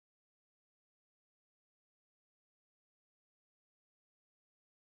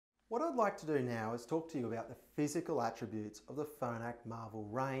What I'd like to do now is talk to you about the physical attributes of the Phonak Marvel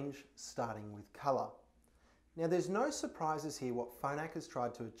range, starting with colour. Now there's no surprises here what Phonak has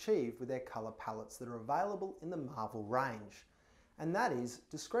tried to achieve with their colour palettes that are available in the Marvel range, and that is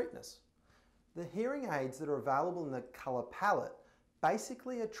discreetness. The hearing aids that are available in the colour palette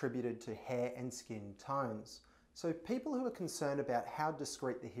basically attributed to hair and skin tones. So people who are concerned about how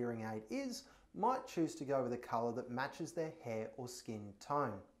discreet the hearing aid is might choose to go with a colour that matches their hair or skin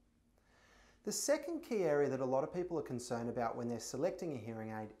tone. The second key area that a lot of people are concerned about when they're selecting a hearing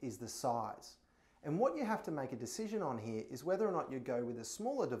aid is the size. And what you have to make a decision on here is whether or not you go with a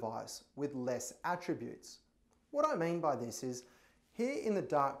smaller device with less attributes. What I mean by this is, here in the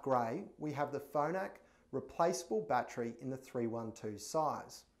dark grey, we have the Phonak replaceable battery in the 312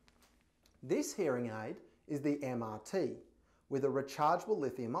 size. This hearing aid is the M-312T with a rechargeable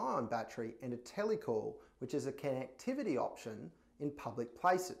lithium-ion battery and a Telecoil, which is a connectivity option in public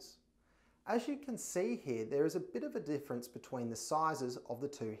places. As you can see here, there is a bit of a difference between the sizes of the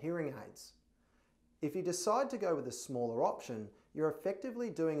two hearing aids. If you decide to go with a smaller option, you're effectively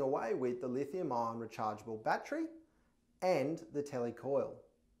doing away with the lithium-ion rechargeable battery and the Telecoil.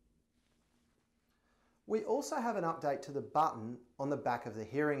 We also have an update to the button on the back of the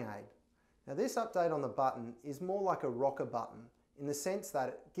hearing aid. Now this update on the button is more like a rocker button in the sense that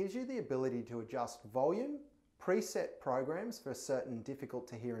it gives you the ability to adjust volume, preset programs for certain difficult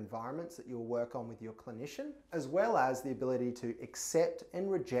to hear environments that you'll work on with your clinician, as well as the ability to accept and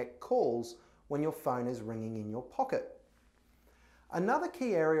reject calls when your phone is ringing in your pocket. Another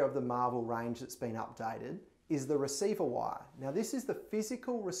key area of the Marvel range that's been updated is the receiver wire. Now this is the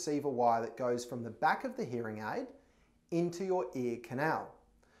physical receiver wire that goes from the back of the hearing aid into your ear canal.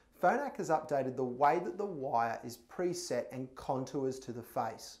 Phonak has updated the way that the wire is preset and contours to the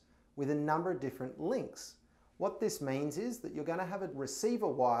face with a number of different links. What this means is that you're going to have a receiver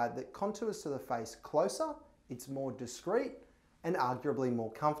wire that contours to the face closer, it's more discreet and arguably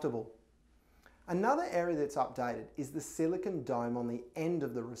more comfortable. Another area that's updated is the silicone dome on the end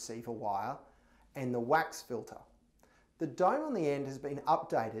of the receiver wire and the wax filter. The dome on the end has been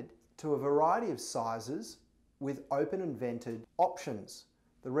updated to a variety of sizes with open and vented options.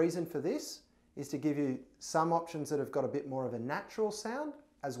 The reason for this is to give you some options that have got a bit more of a natural sound,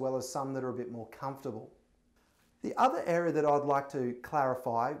 as well as some that are a bit more comfortable. The other area that I'd like to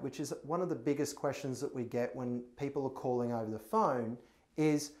clarify, which is one of the biggest questions that we get when people are calling over the phone,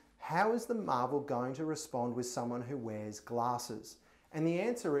 is how is the Marvel going to respond with someone who wears glasses? And the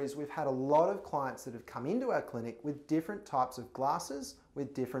answer is we've had a lot of clients that have come into our clinic with different types of glasses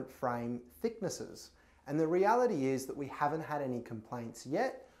with different frame thicknesses. And the reality is that we haven't had any complaints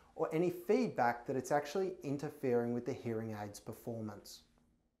yet or any feedback that it's actually interfering with the hearing aid's performance.